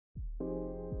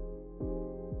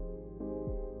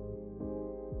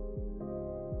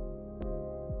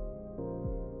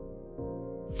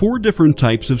4 different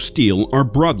types of steel are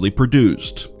broadly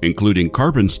produced, including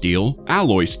carbon steel,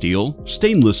 alloy steel,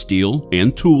 stainless steel,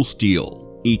 and tool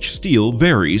steel. Each steel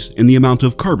varies in the amount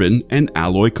of carbon and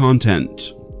alloy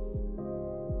content.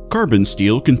 Carbon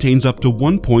steel contains up to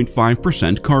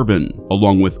 1.5% carbon,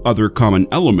 along with other common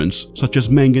elements such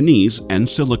as manganese and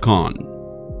silicon.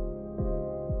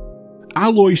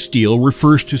 Alloy steel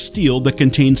refers to steel that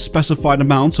contains specified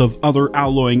amounts of other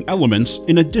alloying elements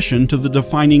in addition to the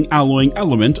defining alloying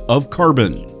element of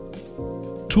carbon.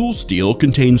 Tool steel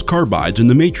contains carbides in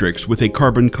the matrix with a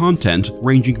carbon content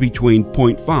ranging between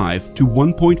 0.5 to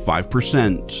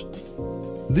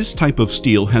 1.5%. This type of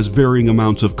steel has varying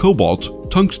amounts of cobalt,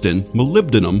 tungsten,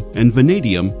 molybdenum, and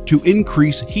vanadium to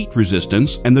increase heat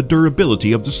resistance and the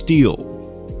durability of the steel.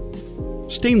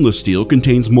 Stainless steel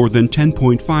contains more than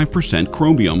 10.5%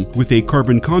 chromium with a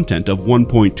carbon content of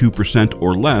 1.2%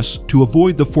 or less to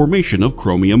avoid the formation of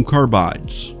chromium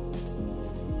carbides.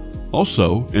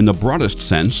 Also, in the broadest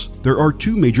sense, there are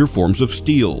 2 major forms of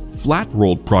steel: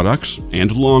 flat-rolled products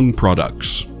and long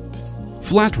products.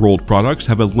 Flat-rolled products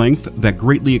have a length that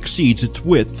greatly exceeds its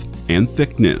width and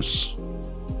thickness.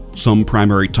 Some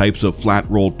primary types of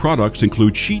flat-rolled products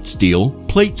include sheet steel,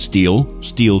 plate steel,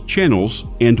 steel channels,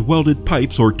 and welded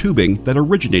pipes or tubing that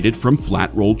originated from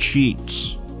flat-rolled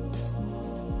sheets.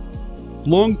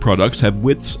 Long products have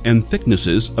widths and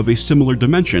thicknesses of a similar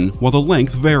dimension while the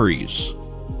length varies.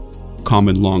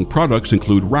 Common long products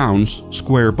include rounds,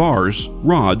 square bars,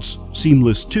 rods,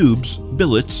 seamless tubes,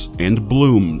 billets, and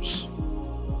blooms.